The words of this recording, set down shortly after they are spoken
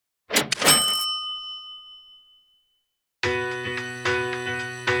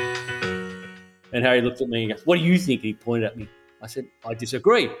And Harry looked at me and goes, what do you think? And he pointed at me. I said, I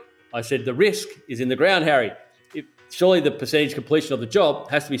disagree. I said, the risk is in the ground, Harry. Surely the percentage completion of the job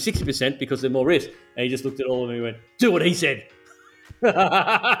has to be 60% because there's more risk. And he just looked at all of me and went, do what he said.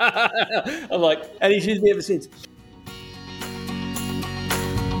 I'm like, and he's used me ever since.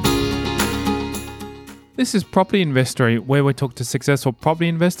 This is Property Investory, where we talk to successful property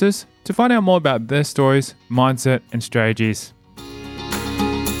investors to find out more about their stories, mindset, and strategies.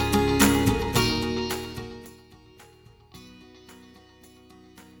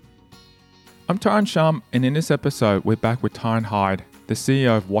 I'm Tyron Hyde, and in this episode, we're back with Tyron Hyde, the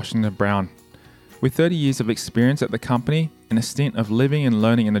CEO of Washington Brown. With 30 years of experience at the company and a stint of living and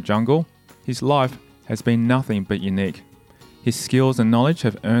learning in the jungle, his life has been nothing but unique. His skills and knowledge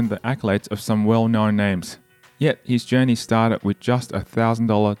have earned the accolades of some well-known names. Yet his journey started with just a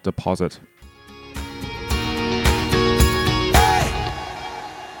 $1,000 deposit.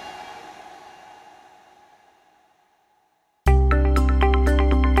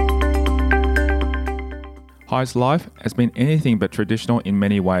 Hyde's life has been anything but traditional in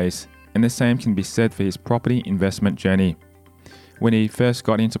many ways, and the same can be said for his property investment journey. When he first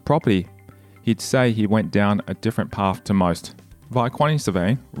got into property, he'd say he went down a different path to most, via quantity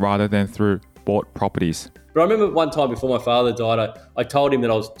surveying rather than through bought properties. But I remember one time before my father died, I told him that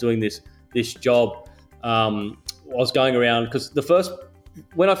I was doing this job. I was going around because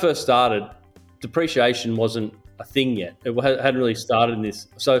when I first started, depreciation wasn't a thing yet. It hadn't really started in this.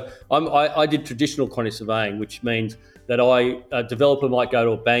 So I did traditional quantity surveying, which means that a developer might go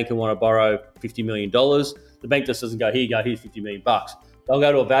to a bank and want to borrow $50 million. The bank just doesn't go, here you go, here's $50 million. They'll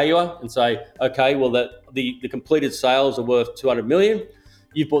go to a valuer and say, okay, well, the completed sales are worth $200 million.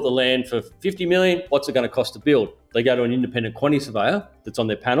 You've bought the land for $50 million. What's it going to cost to build? They go to an independent quantity surveyor that's on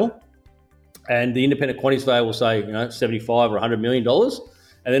their panel, and the independent quantity surveyor will say, $75 or $100 million.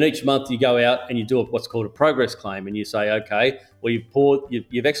 And then each month you go out and you do what's called a progress claim, and you say, okay, well,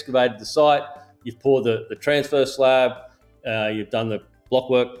 you've excavated the site, you've poured the transfer slab, you've done the block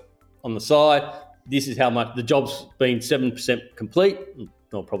work on the side. This is how much the job's been 7% complete,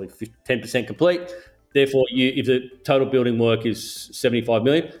 or probably 10% complete. Therefore, if the total building work is $75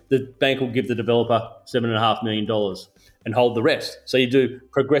 million, the bank will give the developer $7.5 million and hold the rest. So you do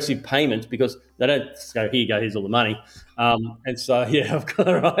progressive payments because they don't go, here you go, here's all the money. And so, yeah, I've got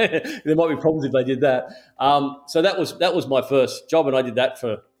it right. There might be problems if they did that. So that was my first job, and I did that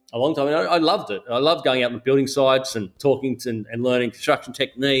for a long time. And I loved it. I loved going out on building sites and talking to and learning construction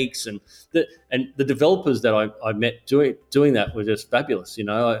techniques. And the developers that I met doing that were just fabulous.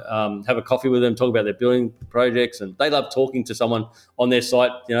 I have a coffee with them, talk about their building projects, and they love talking to someone on their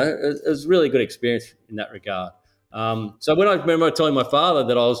site. It was a really good experience in that regard. So when I remember telling my father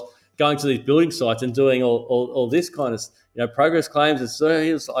that I was going to these building sites and doing all this kind of progress claims, I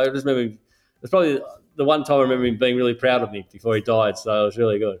just remember it's probably the one time I remember him being really proud of me before he died. So it was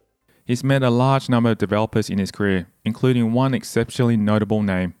really good. He's met a large number of developers in his career, including one exceptionally notable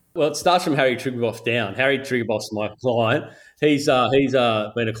name. Well, it starts from Harry Triggerboss down. Harry Triggerboss, my client, he's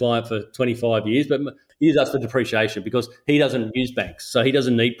been a client for 25 years, but he uses us for depreciation because he doesn't use banks, so he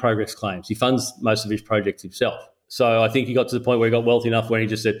doesn't need progress claims. He funds most of his projects himself. So I think he got to the point where he got wealthy enough when he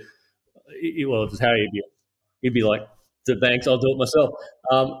just said, well, if it's Harry, he'd be like, the banks, I'll do it myself.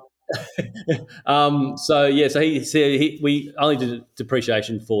 So we only did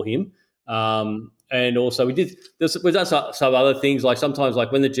depreciation for him. And also we've done some other things, like sometimes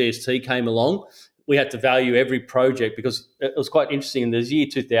like when the GST came along, we had to value every project because it was quite interesting. In the year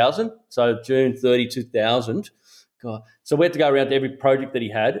 2000, so June 30, 2000, God. So we had to go around to every project that he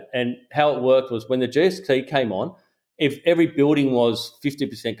had, and how it worked was when the GST came on, if every building was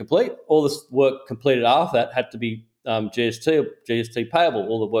 50% complete, all the work completed after that had to be GST payable,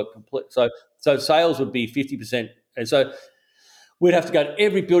 all the work complete. So sales would be 50%. And so we'd have to go to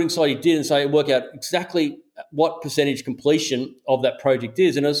every building site he did and say, work out exactly what percentage completion of that project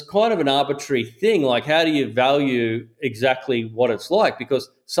is. And it's kind of an arbitrary thing. Like, how do you value exactly what it's like? Because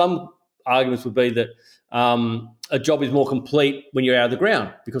some arguments would be that a job is more complete when you're out of the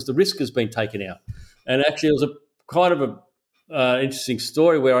ground because the risk has been taken out. And actually it was a kind of a interesting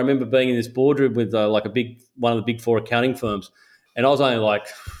story where I remember being in this boardroom with one of the big four accounting firms, and I was only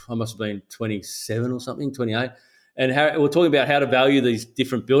I must have been 27 or something, 28, and we're talking about how to value these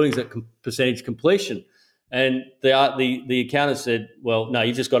different buildings at percentage completion. And the accountant said, well, no,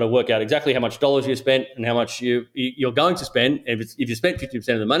 you just got to work out exactly how much dollars you spent and how much you're going to spend. And if you spent 50%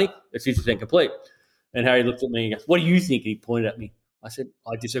 of the money, it's 50% complete. And Harry looked at me and goes, what do you think? And he pointed at me. I said,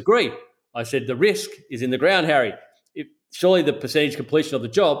 I disagree. I said, the risk is in the ground, Harry. Surely the percentage completion of the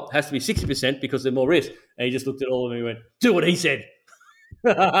job has to be 60% because there's more risk. And he just looked at all of me and went, do what he said.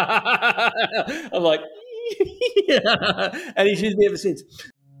 I'm like, yeah. And he's used me ever since.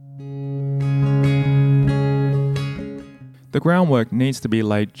 The groundwork needs to be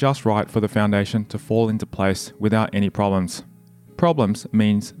laid just right for the foundation to fall into place without any problems. Problems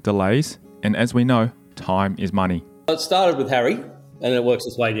means delays, and as we know, time is money. It started with Harry, and it works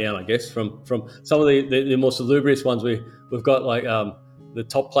its way down, I guess, from some of the more salubrious ones. We've got like the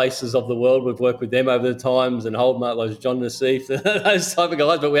top places of the world. We've worked with them over the times, and Holdmark, like John Nassif, those type of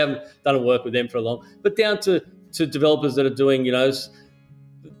guys, but we haven't done work with them for a long. But down to developers that are doing,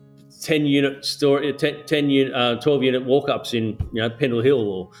 10-unit story, 12-unit walk-ups in Pendle Hill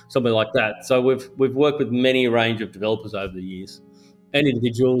or something like that. So we've worked with many range of developers over the years and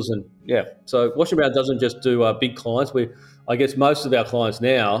individuals, and So Washington Brown doesn't just do big clients. I guess most of our clients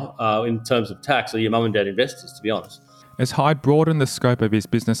now, in terms of tax, are your mum and dad investors, to be honest. As Hyde broadened the scope of his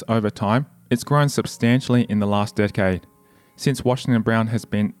business over time, it's grown substantially in the last decade. Since Washington Brown has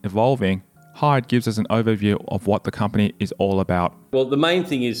been evolving, Hyde gives us an overview of what the company is all about. Well, the main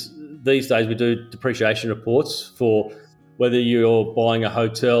thing is, these days we do depreciation reports for whether you're buying a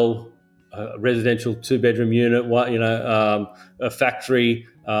hotel, a residential 2-bedroom unit, a factory,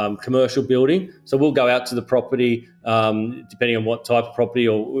 commercial building. So we'll go out to the property, depending on what type of property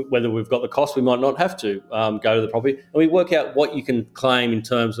or whether we've got the cost, we might not have to go to the property. And we work out what you can claim in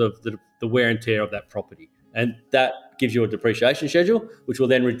terms of the wear and tear of that property. And that gives you a depreciation schedule, which will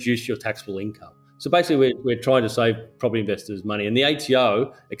then reduce your taxable income. So basically, we're trying to save property investors money, and the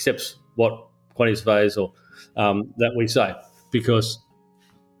ATO accepts what quantity surveyors or that we say, because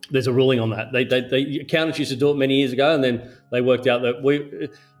there's a ruling on that. They accountants used to do it many years ago, and then they worked out that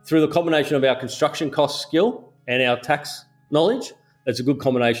through the combination of our construction cost skill and our tax knowledge, it's a good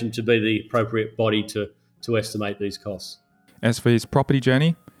combination to be the appropriate body to estimate these costs. As for his property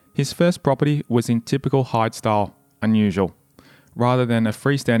journey, his first property was in typical Hyde style, unusual. Rather than a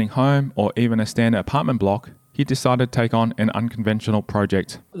freestanding home or even a standard apartment block, he decided to take on an unconventional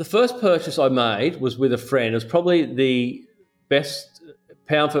project. The first purchase I made was with a friend. It was probably the best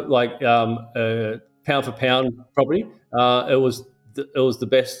pound for pound property. It was the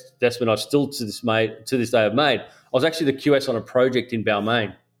best investment I've still to this day I've made. I was actually the QS on a project in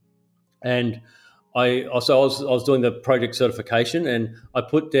Balmain, and I was doing the project certification, and I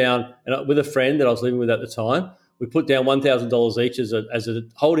put down, and with a friend that I was living with at the time, we put down $1,000 each as a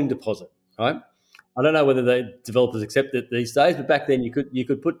holding deposit, right? I don't know whether the developers accept it these days, but back then you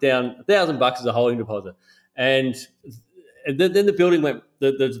could put down $1,000 as a holding deposit, and then the building went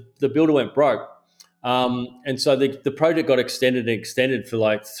the builder went broke, and so the project got extended for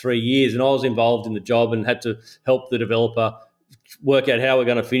like 3 years, and I was involved in the job and had to help the developer work out how we're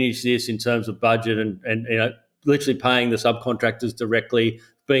going to finish this in terms of budget and literally paying the subcontractors directly,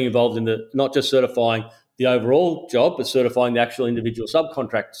 being involved in not just certifying the overall job, but certifying the actual individual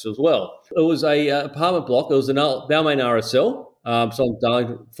subcontractors as well. It was a apartment block. It was an Balmain RSL, so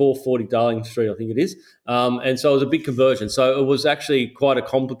on 440 Darling Street, I think it is. And so it was a big conversion. So it was actually quite a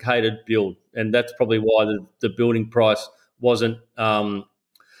complicated build, and that's probably why the building price wasn't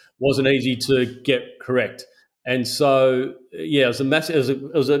easy to get correct. And so, it was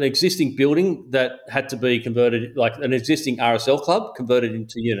it was an existing building that had to be converted, like an existing RSL club converted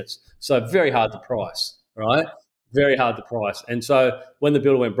into units. So very hard to price, right? Very hard to price. And so when the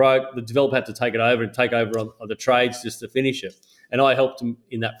builder went broke, the developer had to take it over and take over on the trades just to finish it. And I helped him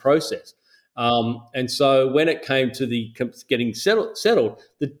in that process. And so when it came to the getting settled,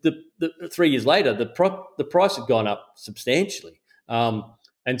 the 3 years later, the price had gone up substantially.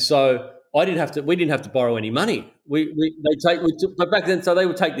 And so we didn't have to borrow any money. But back then, so they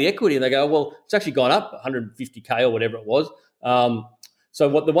would take the equity and they go, well, it's actually gone up 150K or whatever it was. So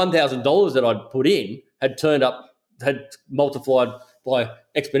what the $1,000 that I'd put in had multiplied by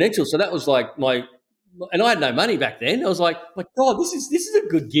exponential. So that was like and I had no money back then. I was like, my God, this is a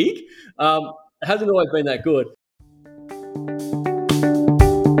good gig. It hasn't always been that good.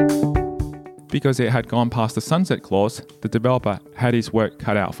 Because it had gone past the sunset clause, the developer had his work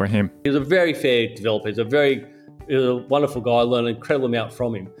cut out for him. He was a very fair developer. He was a wonderful guy. I learned an incredible amount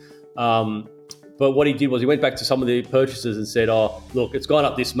from him. But what he did was he went back to some of the purchasers and said, oh, look, it's gone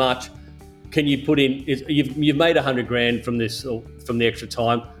up this much. Can you put in, you've made $100,000 from this, or from the extra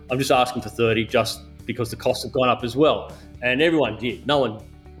time. I'm just asking for 30 just because the costs have gone up as well. And everyone did. No one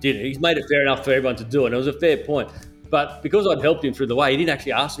did it. He's made it fair enough for everyone to do it. And it was a fair point. But because I'd helped him through the way, he didn't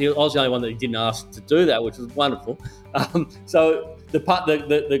actually ask. I was the only one that he didn't ask to do that, which was wonderful. So the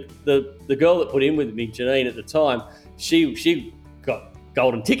girl that put in with me, Janine, at the time, she got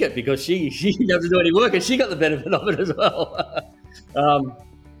golden ticket because she didn't have to do any work and she got the benefit of it as well.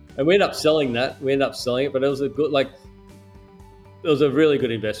 And we ended up selling that. We ended up selling it, but it was a good, it was a really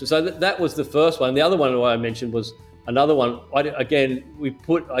good investment. So that was the first one. The other one I mentioned was another one. I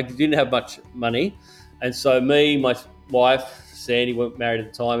didn't have much money, and so me, my wife Sandy, weren't married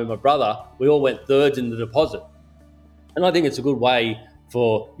at the time, and my brother, we all went thirds in the deposit. And I think it's a good way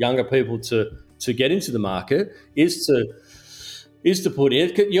for younger people to get into the market is to put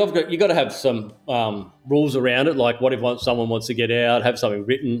in. You've got to have some rules around it, like what if someone wants to get out, have something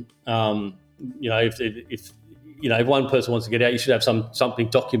written. If one person wants to get out, you should have something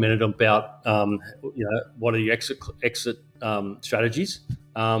documented about what are your exit strategies.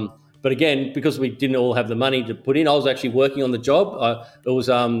 But again, because we didn't all have the money to put in, I was actually working on the job. It was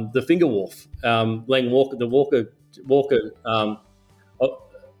the Finger Wharf, Lang Walker,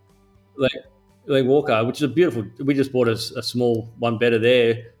 Lang Walker, which is a beautiful. We just bought a small one better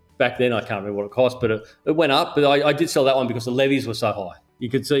there. Back then, I can't remember what it cost, but it went up. But I did sell that one because the levies were so high. You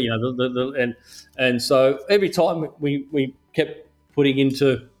could see, and so every time we kept putting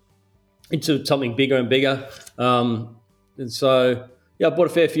into something bigger and bigger, and so I bought a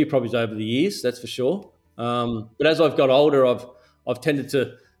fair few properties over the years, that's for sure. But as I've got older, I've tended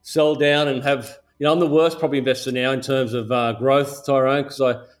to sell down and have. I'm the worst property investor now in terms of growth, Tyrone, because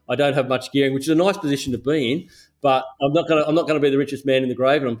I don't have much gearing, which is a nice position to be in. But I'm not going to be the richest man in the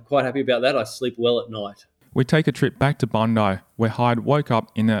grave, and I'm quite happy about that. I sleep well at night. We take a trip back to Bondi, where Hyde woke up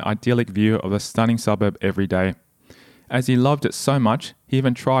in an idyllic view of the stunning suburb every day. As he loved it so much, he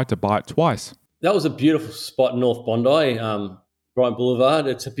even tried to buy it twice. That was a beautiful spot in North Bondi, Bryant Boulevard.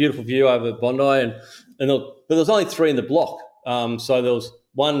 It's a beautiful view over Bondi, but there was only 3 in the block. So there was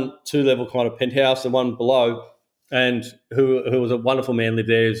one 2-level kind of penthouse and one below, and who was a wonderful man, lived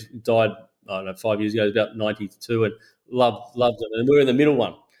there. He died, I don't know, 5 years ago. He was about 92 and loved it. And we were in the middle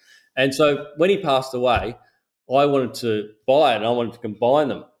one. And so when he passed away, I wanted to buy it and I wanted to combine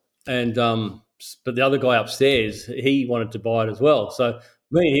them. And but the other guy upstairs, he wanted to buy it as well. So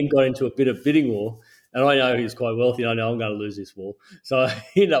me and him got into a bit of bidding war. And I know he's quite wealthy. And I know I'm going to lose this war. So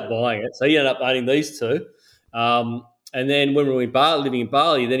he ended up buying it. So he ended up owning these 2. And then when we were living in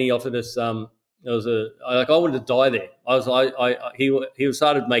Bali, then he offered us. I wanted to die there. He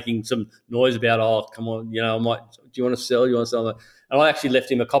started making some noise about, oh, come on, I might. Do you want to sell? You want to sell? And I actually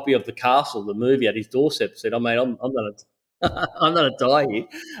left him a copy of The Castle, the movie, at his doorstep. Said, "Oh mate, I'm going to die here."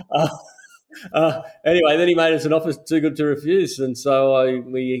 Anyway, then he made us an offer too good to refuse, and so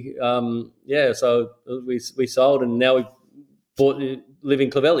we sold, and now we live in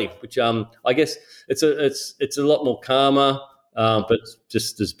Clovelly, which I guess it's a lot more calmer, but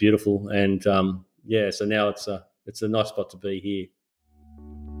just as beautiful. And so now it's a nice spot to be here.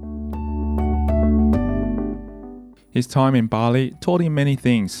 His time in Bali taught him many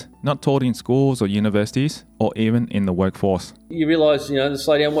things, not taught in schools or universities, or even in the workforce. You realise, to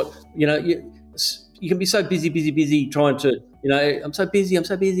slow down. You can be so busy trying to, I'm so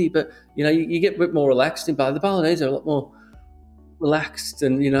busy, but you get a bit more relaxed in Bali. The Balinese are a lot more relaxed,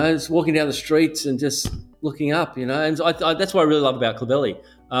 and just walking down the streets and just looking up, and that's what I really love about Clovelly.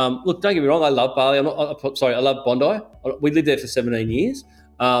 Look, don't get me wrong, I love Bali. I love Bondi. We lived there for 17 years.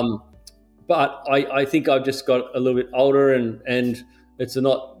 But I think I've just got a little bit older and it's a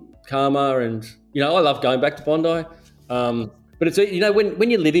lot calmer, and I love going back to Bondi. But it's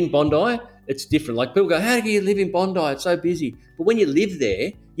when you live in Bondi, it's different. Like people go, how do you live in Bondi? It's so busy. But when you live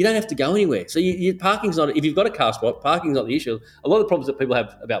there, you don't have to go anywhere. So parking's not. If you've got a car spot, parking's not the issue. A lot of the problems that people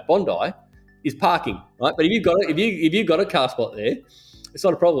have about Bondi is parking, right? But if you've got a car spot there, it's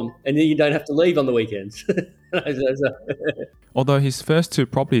not a problem, and then you don't have to leave on the weekends. Although his first 2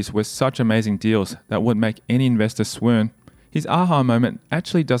 properties were such amazing deals that would make any investor swoon, his aha moment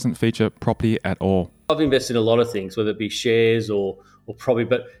actually doesn't feature property at all. I've invested in a lot of things, whether it be shares or property.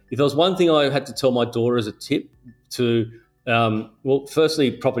 But if there was one thing I had to tell my daughter as a tip to,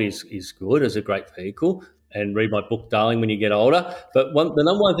 firstly, property is good as a great vehicle, and read my book, Darling, when you get older. But the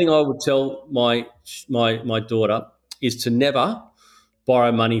number one thing I would tell my daughter is to never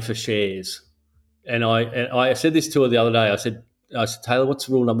borrow money for shares. And I said this to her the other day. I said, Taylor, what's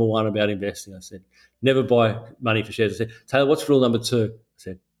rule number 1 about investing? I said, never buy money for shares. I said, Taylor, what's rule number 2? I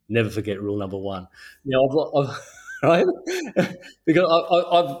said, never forget rule number 1. I've right?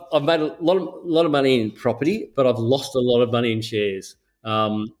 Because I've made a lot of money in property, but I've lost a lot of money in shares.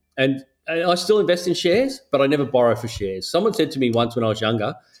 And I still invest in shares, but I never borrow for shares. Someone said to me once when I was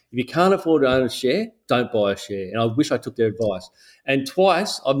younger, if you can't afford to own a share, don't buy a share. And I wish I took their advice. And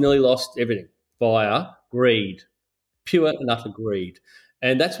twice I've nearly lost everything via greed, pure and utter greed.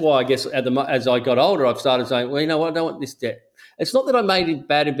 And that's why I guess as I got older, I've started saying, well, you know what, I don't want this debt. It's not that I made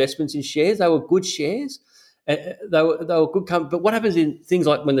bad investments in shares. They were good shares. They were good companies. But what happens in things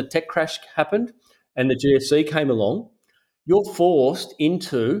like when the tech crash happened and the GFC came along, you're forced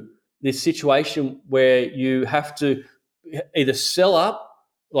into this situation where you have to either sell up,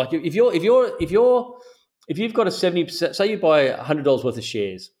 like if you've got a 70%, say you buy $100 worth of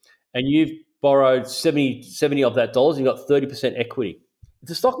shares and you've borrowed 70 of that dollars, you've got 30% equity. If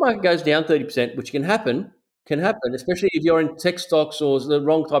the stock market goes down 30%, which can happen, especially if you're in tech stocks or the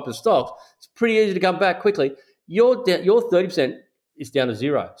wrong type of stocks, it's pretty easy to come back quickly. Your 30% is down to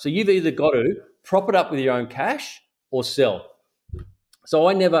zero. So you've either got to prop it up with your own cash or sell. So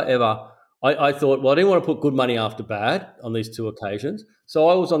I never ever, I thought, well, I didn't want to put good money after bad on these two occasions. So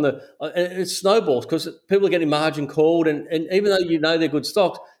I was on and it snowballs because people are getting margin called. And even though you know they're good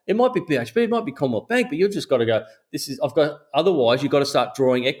stocks, it might be BHP, it might be Commonwealth Bank, but you've just got to go, otherwise you've got to start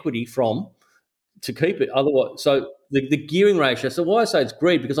drawing equity from to keep it. Otherwise, so the gearing ratio, so why I say it's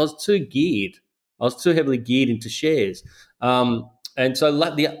greed, because I was too geared. I was too heavily geared into shares. And so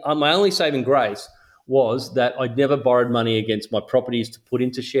my only saving grace was that I never borrowed money against my properties to put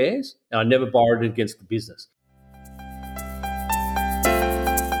into shares, and I never borrowed it against the business.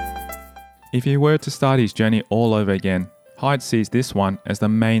 If he were to start his journey all over again, Hyde sees this one as the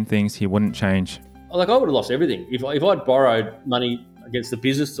main things he wouldn't change. Like, I would have lost everything. If I'd borrowed money against the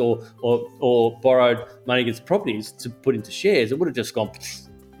business or borrowed money against properties to put into shares, it would have just gone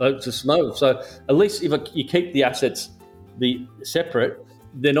to snow. So at least if you keep the assets separate,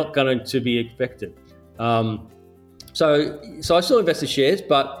 they're not going to be affected. So I still invest in shares,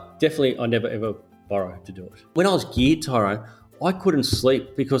 but definitely I never ever borrow to do it. When I was geared, Tyron, I couldn't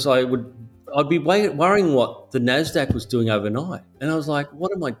sleep because I'd be worrying what the NASDAQ was doing overnight. And I was like,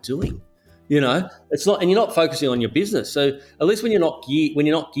 what am I doing? It's not, and you're not focusing on your business. So at least when you're not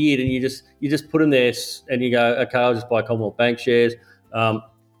geared and you just put them there and you go, okay, I'll just buy Commonwealth Bank shares. They're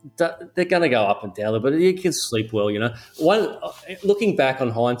going to go up and down, but you can sleep well, Looking back on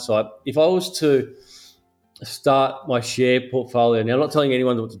hindsight, if I was to start my share portfolio, now I'm not telling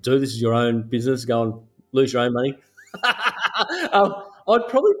anyone what to do, this is your own business, go and lose your own money. I'd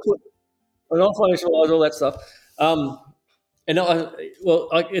probably put non-financial all that stuff.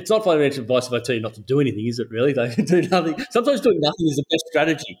 It's not financial advice if I tell you not to do anything, is it really? They do nothing. Sometimes doing nothing is the best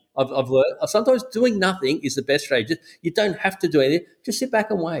strategy. I've learned. Sometimes doing nothing is the best strategy. You don't have to do anything. Just sit back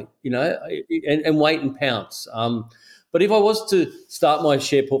and wait, and wait and pounce. But if I was to start my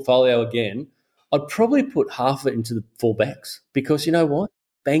share portfolio again, I'd probably put half of it into the fullbacks because you know what?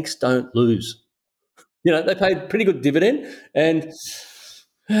 Banks don't lose. They pay a pretty good dividend, and so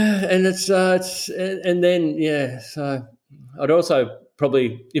I'd also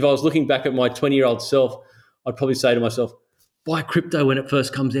probably, if I was looking back at my 20-year-old self, I'd probably say to myself, buy crypto when it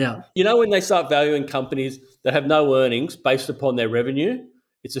first comes out. When they start valuing companies that have no earnings based upon their revenue,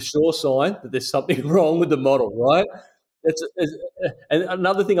 it's a sure sign that there's something wrong with the model, right? And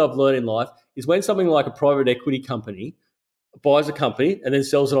another thing I've learned in life is when something like a private equity company buys a company and then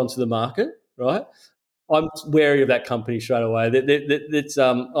sells it onto the market, right? I'm wary of that company straight away. I'm going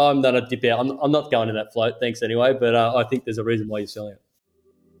to dip out. I'm not going in that float, thanks anyway, but I think there's a reason why you're selling it.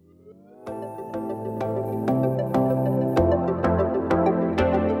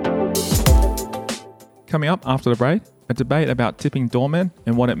 Coming up after the break, a debate about tipping doormen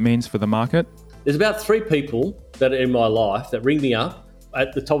and what it means for the market. There's about 3 people that are in my life that ring me up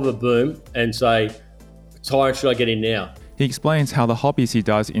at the top of a boom and say, Tyron, should I get in now? He explains how the hobbies he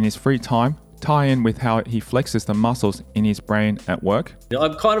does in his free time tie in with how he flexes the muscles in his brain at work.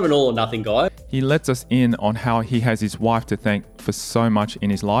 I'm kind of an all or nothing guy. He lets us in on how he has his wife to thank for so much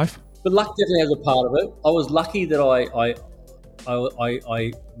in his life. But luck definitely has a part of it. I was lucky that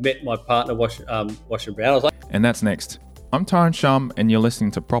I met my partner, Washington Brown. I was like, and that's next. I'm Tyron Shum, and you're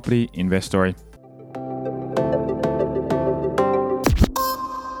listening to Property Investory.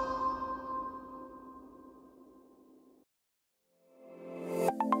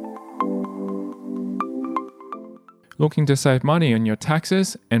 Looking to save money on your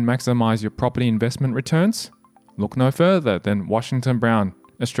taxes and maximize your property investment returns? Look no further than Washington Brown,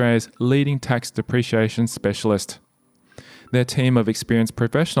 Australia's leading tax depreciation specialist. Their team of experienced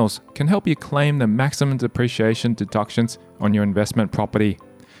professionals can help you claim the maximum depreciation deductions on your investment property,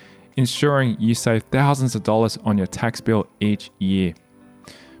 ensuring you save thousands of dollars on your tax bill each year.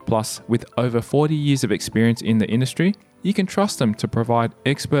 Plus, with over 40 years of experience in the industry, you can trust them to provide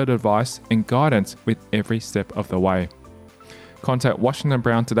expert advice and guidance with every step of the way. Contact Washington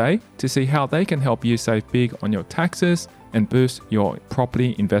Brown today to see how they can help you save big on your taxes and boost your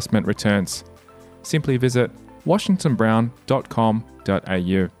property investment returns. Simply visit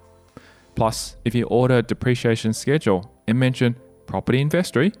washingtonbrown.com.au. Plus, if you order a depreciation schedule and mention Property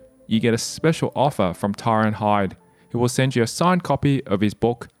Investory, you get a special offer from Tyron Hyde, who will send you a signed copy of his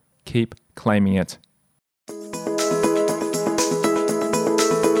book, Keep Claiming It.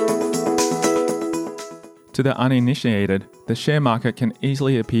 To the uninitiated, the share market can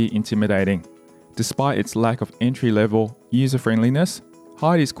easily appear intimidating. Despite its lack of entry-level user-friendliness,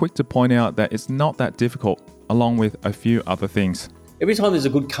 Hyde is quick to point out that it's not that difficult, along with a few other things. Every time there's a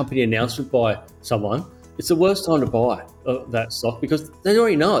good company announcement by someone, it's the worst time to buy that stock because they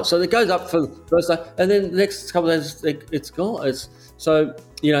already know it. So it goes up for the first day, and then the next couple of days it's gone. So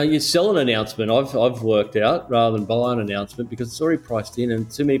you sell an announcement. I've worked out rather than buy an announcement because it's already priced in,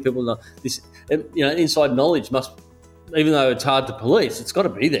 and too many people know this. Inside knowledge must, even though it's hard to police, it's got to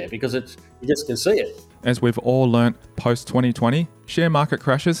be there because you just can see it. As we've all learnt post-2020, share market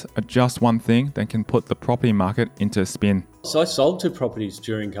crashes are just one thing that can put the property market into a spin. So I sold 2 properties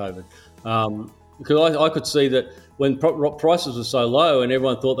during COVID because I could see that when prices were so low and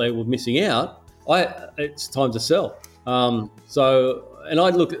everyone thought they were missing out, it's time to sell. Some of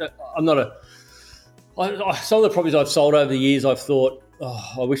the properties I've sold over the years, I've thought,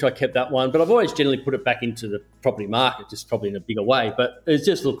 I wish I kept that one, but I've always generally put it back into the property market, just probably in a bigger way. But it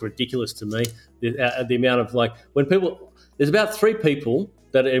just looked ridiculous to me, the amount of there's about 3 people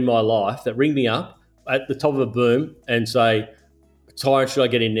that are in my life that ring me up at the top of a boom and say, Tyron, should I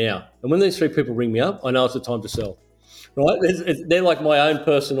get in now? And when these 3 people ring me up, I know it's the time to sell. Right? They're like my own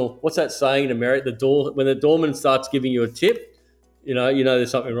personal, what's that saying in America? When the doorman starts giving you a tip, you know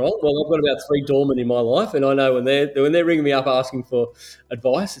there's something wrong. Well, I've got about 3 doormen in my life, and I know when they're ringing me up asking for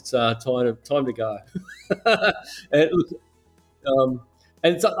advice, it's time to go.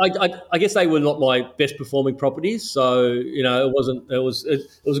 And so I guess they were not my best performing properties, so it wasn't. It was a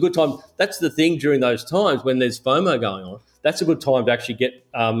good time. That's the thing during those times when there's FOMO going on. That's a good time to actually get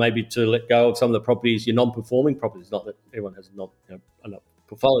maybe to let go of some of the properties, your non-performing properties. Not that everyone has a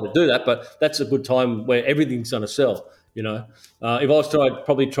portfolio to do that, but that's a good time where everything's going to sell. If I was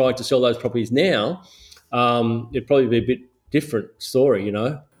probably trying to sell those properties now, it'd probably be a bit different story.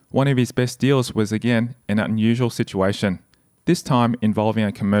 One of his best deals was again an unusual situation. This time involving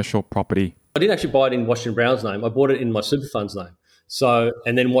a commercial property. I didn't actually buy it in Washington Brown's name. I bought it in my super fund's name.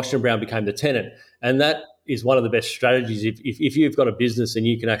 And then Washington Brown became the tenant. And that is one of the best strategies. If you've got a business and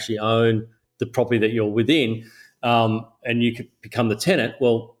you can actually own the property that you're within, and you could become the tenant,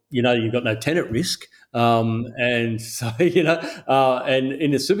 well, you've got no tenant risk. And so, and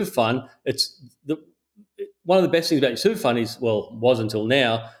in the super fund, one of the best things about your super fund was until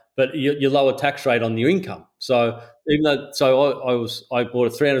now, but your lower tax rate on your income. So I bought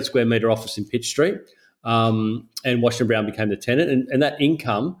a 300 square metre office in Pitt Street, and Washington Brown became the tenant, and that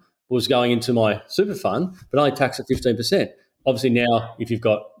income was going into my super fund, but only taxed at 15%. Obviously now, if you've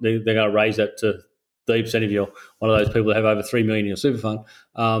got, they're going to raise that to 30% if you're one of those people that have over $3 million in your super fund,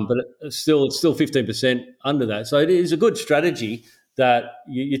 but it's still 15% under that. So it is a good strategy that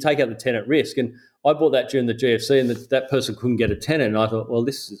you take out the tenant risk. And I bought that during the GFC, and that person couldn't get a tenant, and I thought, well,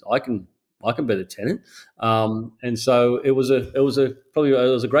 I can be the tenant, and so it was a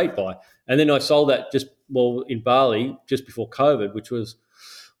great buy. And then I sold that in Bali just before COVID, which was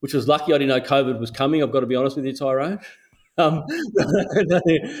lucky. I didn't know COVID was coming. I've got to be honest with you, Tyrone.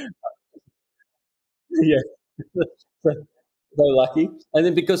 Yeah, so lucky. And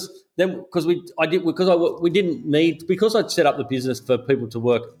then because I'd set up the business for people to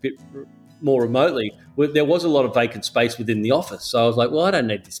work a bit more remotely, there was a lot of vacant space within the office. So I was like, well, I don't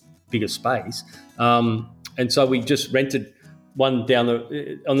need this bigger space. And so we just rented one down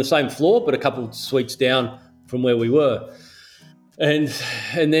on the same floor, but a couple of suites down from where we were. And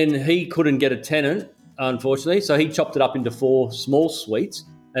then he couldn't get a tenant, unfortunately. So he chopped it up into 4 small suites.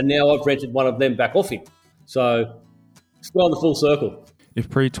 And now I've rented one of them back off him. So it's gone the full circle. If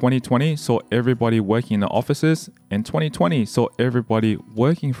pre-2020 saw everybody working in the offices and 2020 saw everybody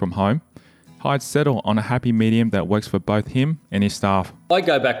working from home, Hyde settled on a happy medium that works for both him and his staff. I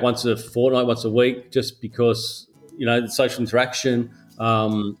go back once a fortnight, once a week, just because, the social interaction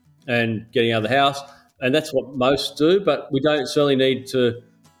and getting out of the house. And that's what most do, but we don't certainly need to.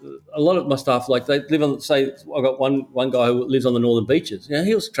 A lot of my staff, they live on, say, I've got one guy who lives on the northern beaches.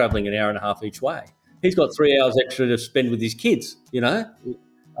 He was travelling an hour and a half each way. He's got 3 hours extra to spend with his kids,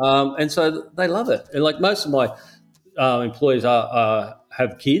 and so they love it. And most of my employees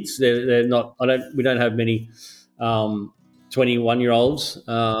have kids. They're not. We don't have many 21-year-olds.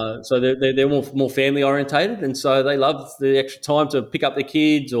 So they're more family orientated, and so they love the extra time to pick up their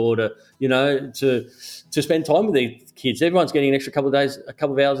kids or to spend time with their kids. Everyone's getting an extra couple of hours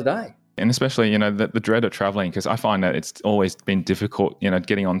a day. And especially, the dread of traveling, because I find that it's always been difficult,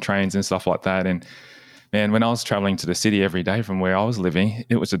 getting on trains and stuff like that. And man, when I was traveling to the city every day from where I was living,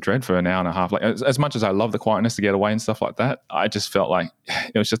 it was a dread for an hour and a half. As much as I love the quietness to get away and stuff like that, I just felt like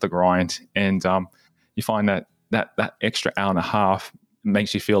it was just a grind. And you find that extra hour and a half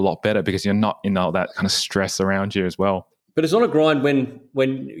makes you feel a lot better because you're not in all that kind of stress around you as well. But it's not a grind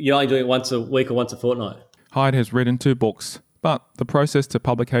when you're only doing it once a week or once a fortnight. Hyde has written 2 books, but the process to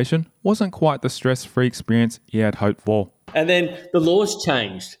publication wasn't quite the stress-free experience he had hoped for. And then the laws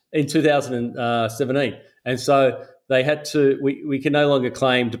changed in 2017. And so they had to, we can no longer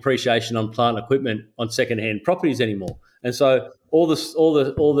claim depreciation on plant and equipment on second-hand properties anymore. And so all this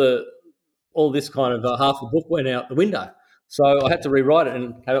kind of half the book went out the window. So I had to rewrite it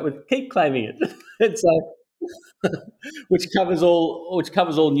and came up with keep claiming it. And so, which covers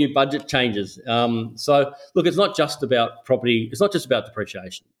all new budget changes. So look, it's not just about property. It's not just about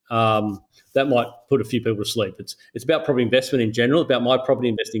depreciation. That might put a few people to sleep. It's about property investment in general. About my property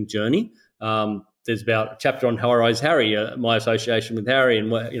investing journey. There's about a chapter on How I Rise Harry, my association with Harry,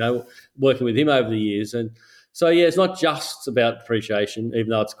 and working with him over the years. And so yeah, it's not just about depreciation, even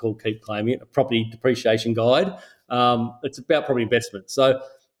though it's called Keep Claiming It, a property depreciation guide. It's about property investment. So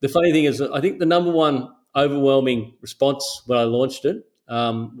the funny thing is, I think the number one overwhelming response when I launched it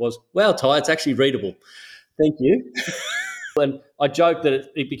was, wow, Ty, it's actually readable. Thank you. And I joked that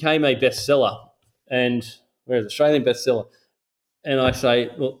it became a bestseller, and where's Australian bestseller? And I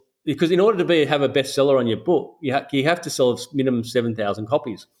say, well, because in order to have a bestseller on your book, you have to sell minimum 7,000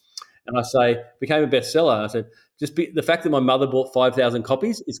 copies. And I say, became a bestseller. I said, the fact that my mother bought 5,000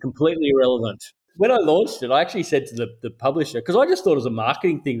 copies is completely irrelevant. When I launched it, I actually said to the publisher, because I just thought it was a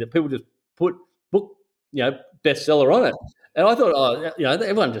marketing thing that people just put book, bestseller on it. And I thought,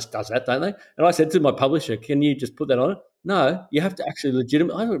 everyone just does that, don't they? And I said to my publisher, can you just put that on it? No, you have to actually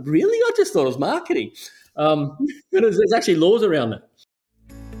legitimately. I went, really? I just thought it was marketing. But there's actually laws around that.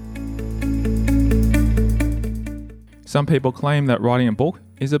 Some people claim that writing a book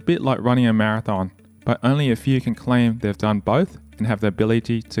is a bit like running a marathon, but only a few can claim they've done both and have the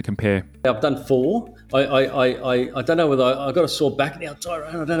ability to compare. I've done 4. I don't know whether I've got a sore back now, Tyron.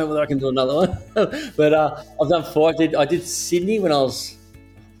 I don't know whether I can do another one. But I've done 4. I did Sydney when I was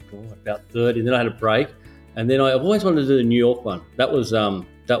about 30, and then I had a break. And then I've always wanted to do the New York one. That was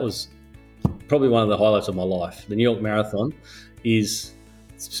probably one of the highlights of my life. The New York Marathon is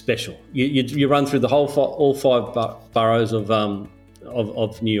special. You run through the all 5 boroughs of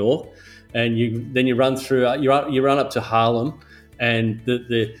New York, and you run through. You run up to Harlem, and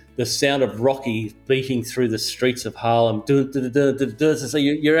the sound of Rocky beating through the streets of Harlem. So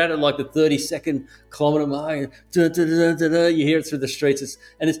you're at it like the 32nd kilometre mark. You hear it through the streets,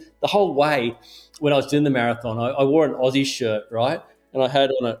 and it's the whole way. When I was doing the marathon, I wore an Aussie shirt, right? And I had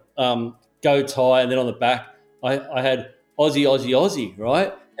on a go tie, and then on the back, I had Aussie, Aussie, Aussie,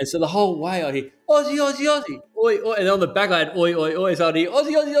 right? And so the whole way I hear Aussie, Aussie, Aussie, oi, oi. And then on the back I had oi, oi, oi. So I'd hear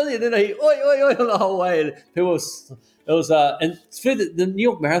Aussie, Aussie, Aussie, and then I hear oi, oi, oi on the whole way. And and through the New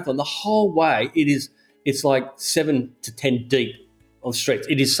York Marathon, the whole way it's like 7 to 10 deep on streets.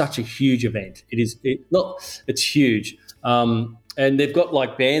 It is such a huge event. It's huge. And they've got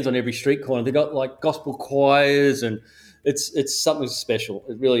like bands on every street corner. They've got like gospel choirs, and it's something special.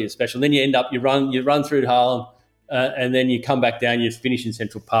 It really is special. And then you run through Harlem, and then you come back down. You finish in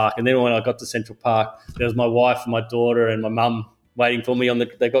Central Park. And then when I got to Central Park, there was my wife and my daughter and my mum waiting for me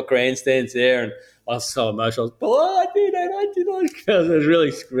they've got grandstands there, and I was so emotional. I was, oh, I did it. It was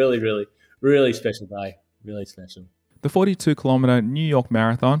really, really, really, really special day. Really special. The 42-kilometre New York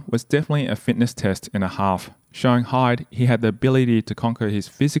Marathon was definitely a fitness test and a half, showing Hyde he had the ability to conquer his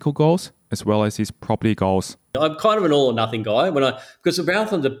physical goals as well as his property goals. I'm kind of an all-or-nothing guy because the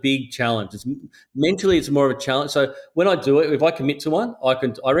marathon's a big challenge. Mentally, it's more of a challenge. So when I do it, if I commit to one, I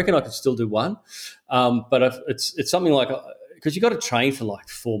reckon I could still do one. But it's something like, because you've got to train for like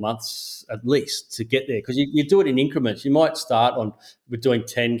 4 months at least to get there, because you do it in increments. You might start with doing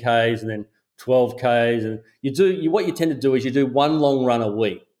 10Ks and then 12Ks, and what you tend to do is you do one long run a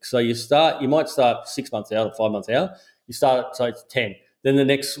week. So you might start 6 months out or 5 months out. You start, so it's 10. Then the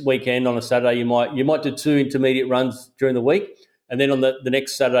next weekend on a Saturday, you might do 2 intermediate runs during the week, and then on the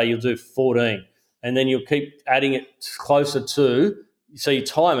next Saturday you'll do 14, and then you'll keep adding it closer to. So you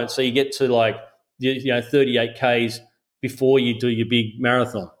time it so you get to like 38 Ks before you do your big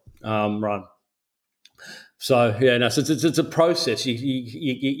marathon run. So so it's a process.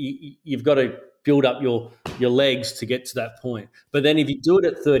 You've got to build up your legs to get to that point. But then if you do it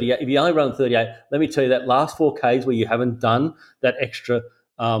at 38, if you only run 38, let me tell you that last 4Ks where you haven't done that extra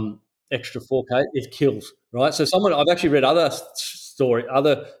 4K, it kills, right? So I've actually read other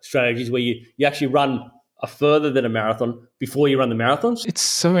strategies where you actually run a further than a marathon before you run the marathons. It's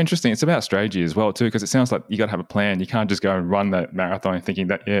so interesting. It's about strategy as well too, because it sounds like you got to have a plan. You can't just go and run that marathon thinking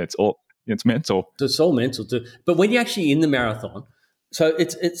that, it's mental. It's all mental too. But when you're actually in the marathon, so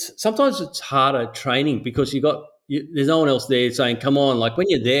it's sometimes it's harder training because you've got there's no one else there saying, come on, like when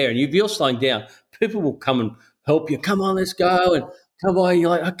you're there and you're slowing down, people will come and help you. Come on, let's go. And come on, you're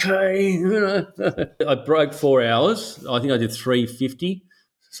like, okay. I broke 4 hours. I think I did 350,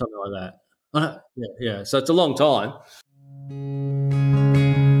 something like that. Yeah. So it's a long time.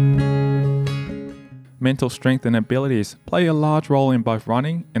 Mental strength and abilities play a large role in both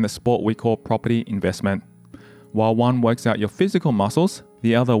running and the sport we call property investment. While one works out your physical muscles,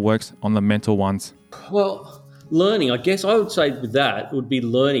 the other works on the mental ones. Well, learning, I guess I would say with that would be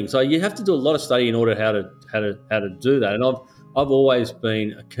learning. So you have to do a lot of study in order how to do that. And I've always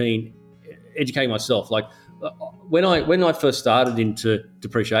been a keen educating myself. Like when I first started into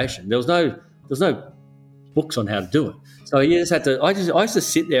depreciation, there was no books on how to do it. So you just had to. I used to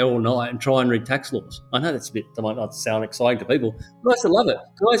sit there all night and try and read tax laws. I know that might not sound exciting to people, but I used to love it.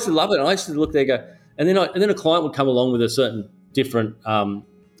 And I used to look there, and go, and then a client would come along with a certain different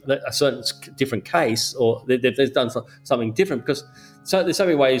case, or they've done something different, because there's so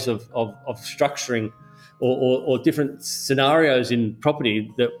many ways of structuring or different scenarios in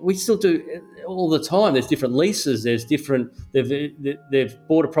property that we still do all the time. There's different leases. There's different. They've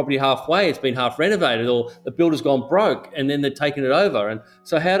bought a property halfway. It's been half renovated, or the builder's gone broke, and then they're taking it over. And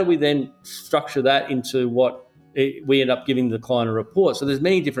so, how do we then structure that into what we end up giving the client a report? So there's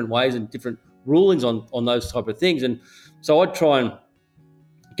many different ways and different rulings on those type of things. And so I'd try and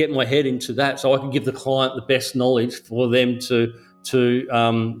get my head into that, so I could give the client the best knowledge for them to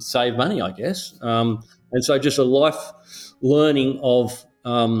save money, I guess. And so just a life learning of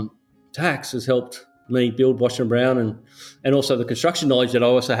tax has helped me build Washington Brown, and also the construction knowledge that I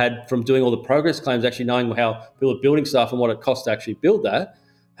also had from doing all the progress claims, actually knowing how people are building stuff and what it costs to actually build that,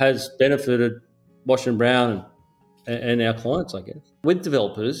 has benefited Washington Brown and our clients, I guess. With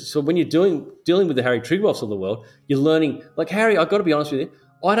developers, so when you're dealing with the Harry Triguboffs of the world, you're learning, like Harry, I've got to be honest with you,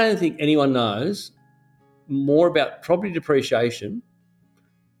 I don't think anyone knows more about property depreciation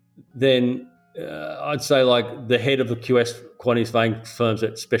than I'd say like the head of the QS quantity surveying firms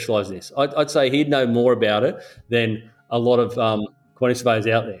that specialise in this. I'd say he'd know more about it than a lot of quantity surveyors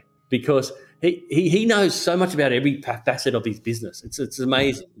out there, because he knows so much about every facet of his business. It's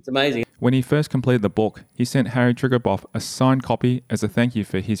amazing. It's amazing. When he first completed the book, he sent Harry Triguboff a signed copy as a thank you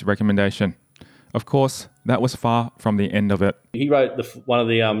for his recommendation. Of course, that was far from the end of it. He wrote one of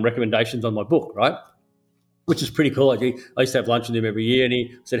the recommendations on my book, right? Which is pretty cool. I used to have lunch with him every year, and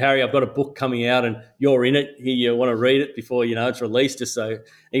he said, Harry, I've got a book coming out and you're in it. You want to read it before, it's released. Just so. And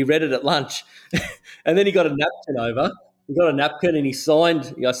he read it at lunch. And then he got a napkin over. He got a napkin and he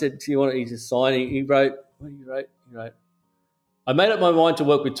signed. I said, do you want it? He just signed. He wrote, what did he write? He wrote, I made up my mind to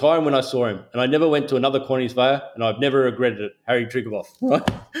work with Tyron when I saw him, and I never went to another quantity surveyor, and I've never regretted it. Harry Triguboff. Right?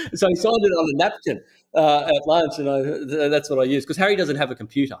 So he signed it on a napkin at lunch, and that's what I use, because Harry doesn't have a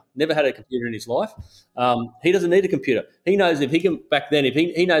computer. Never had a computer in his life. He doesn't need a computer. He knows if he can back then. If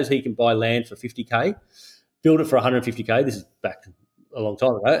he knows he can buy land for $50K, build it for $150K. This is back a long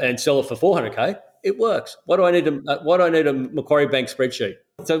time ago, and sell it for $400K. It works. Why do I need a Macquarie Bank spreadsheet?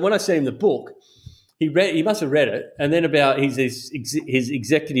 So when I sent him the book, he must have read it, and then about his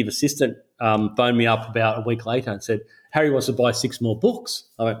executive assistant phoned me up about a week later and said, Harry wants to buy 6 more books.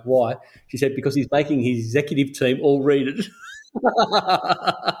 I went, why? She said, because he's making his executive team all read it.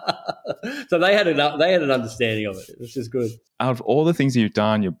 So they had an understanding of it, which is good. Out of all the things you've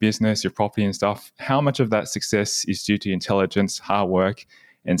done, your business, your property and stuff, how much of that success is due to intelligence, hard work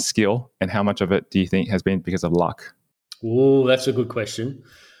and skill, and how much of it do you think has been because of luck? Oh, that's a good question.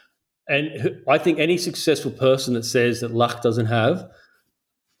 And I think any successful person that says that luck doesn't have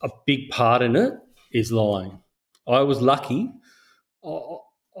a big part in it is lying. I was lucky.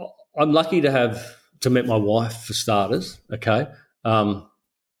 I'm lucky to meet my wife, for starters, okay? And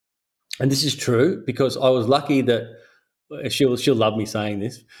this is true because I was lucky that she'll love me saying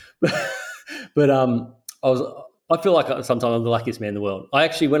this, but I feel like sometimes I'm the luckiest man in the world. I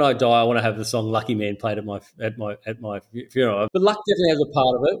actually, when I die, I want to have the song "Lucky Man" played at my funeral. But luck definitely has a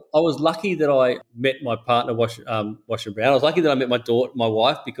part of it. I was lucky that I met my partner, Washington Brown. I was lucky that I met my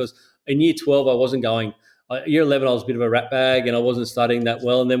wife, because in year 12 I wasn't going. Year 11 I was a bit of a rat bag and I wasn't studying that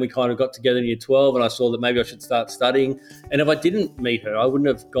well. And then we kind of got together in year 12 and I saw that maybe I should start studying. And if I didn't meet her, I wouldn't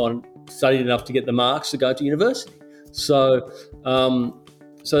have studied enough to get the marks to go to university. So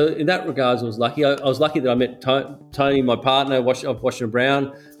in that regards, I was lucky. I was lucky that I met Tony, my partner of Washington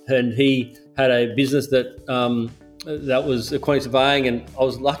Brown, and he had a business that was quantity surveying, and I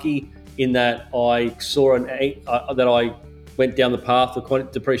was lucky in that I saw that I went down the path of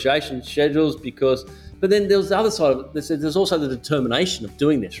quantity depreciation schedules but then there was the other side of it. There's also the determination of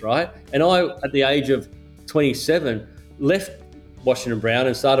doing this, right? And I, at the age of 27, left Washington Brown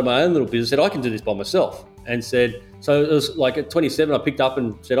and started my own little business, said I can do this by myself. and said, so it was like at 27, I picked up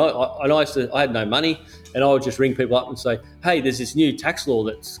and said, I had no money, and I would just ring people up and say, hey, there's this new tax law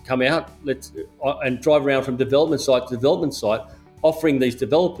that's come out, and drive around from development site to development site, offering these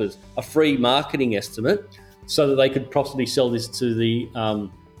developers a free marketing estimate so that they could possibly sell this to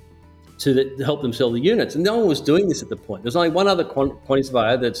help them sell the units. And no one was doing this at the point. There's only one other quantity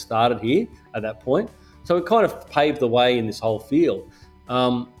surveyor that started here at that point. So it kind of paved the way in this whole field.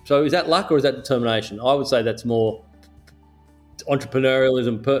 So is that luck or is that determination? I would say that's more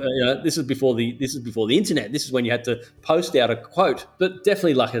entrepreneurialism. This is before the internet. This is when you had to post out a quote. But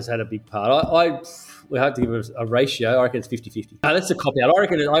definitely luck has had a big part. We have to give it a ratio. I reckon it's 50-50. No, that's a cop out.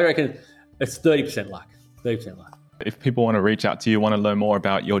 I reckon it's 30% luck. 30% luck. If people want to reach out to you, want to learn more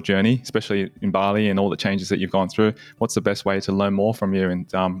about your journey, especially in Bali and all the changes that you've gone through, what's the best way to learn more from you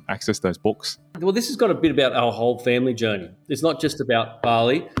and access those books? Well, this has got a bit about our whole family journey. It's not just about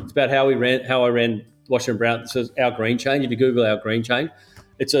Bali. It's about how I ran Washington Brown. This is our green change. If you Google our green change,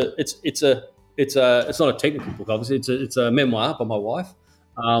 it's not a technical book, obviously. It's a memoir by my wife.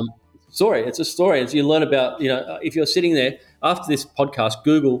 It's a story. You learn about, if you're sitting there after this podcast,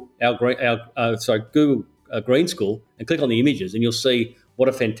 Google Google Green School and click on the images, and you'll see what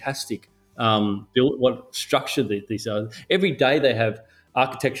a fantastic what structure these are. Every day they have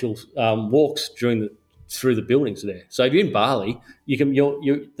architectural walks through the buildings there. So if you're in Bali,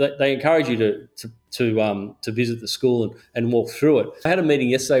 they encourage you to visit the school and walk through it. I had a meeting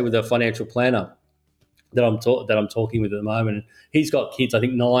yesterday with a financial planner that I'm talking with at the moment. And he's got kids, I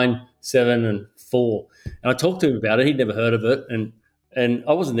think 9, 7, and 4. And I talked to him about it. He'd never heard of it, and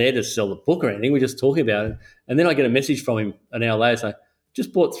I wasn't there to sell the book or anything. We're just talking about it. And then I get a message from him an hour later saying,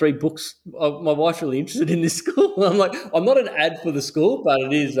 just bought 3 books. My wife's really interested in this school. I'm like, I'm not an ad for the school, but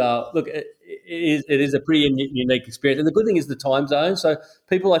it is, it is a pretty unique experience. And the good thing is the time zone. So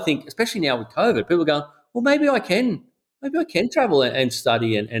people, I think, especially now with COVID, people are going, well, maybe I can travel and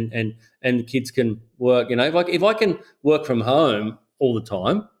study and kids can work. If I can work from home all the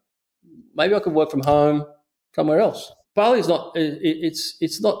time, maybe I could work from home somewhere else. Bali is not,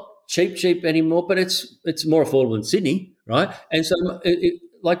 it's not cheap anymore, but it's more affordable than Sydney, right? And so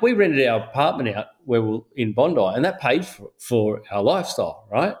we rented our apartment out where we're in Bondi, and that paid for our lifestyle,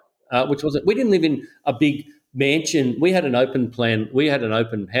 right? We didn't live in a big mansion. We had an open plan. We had an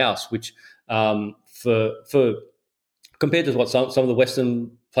open house, which for compared to what some of the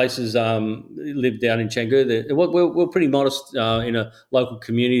Western places live down in Canggu, we're pretty modest in a local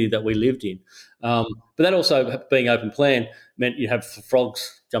community that we lived in. But that also, being open plan, meant you have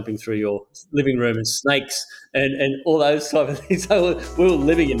frogs jumping through your living room and snakes and all those type of things. So we were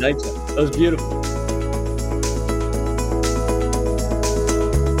living in nature. It was beautiful.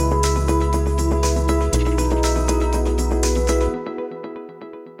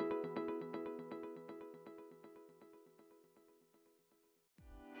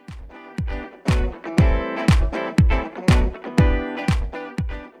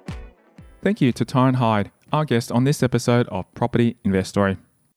 Thank you to Tyron Hyde, our guest on this episode of Property Investory.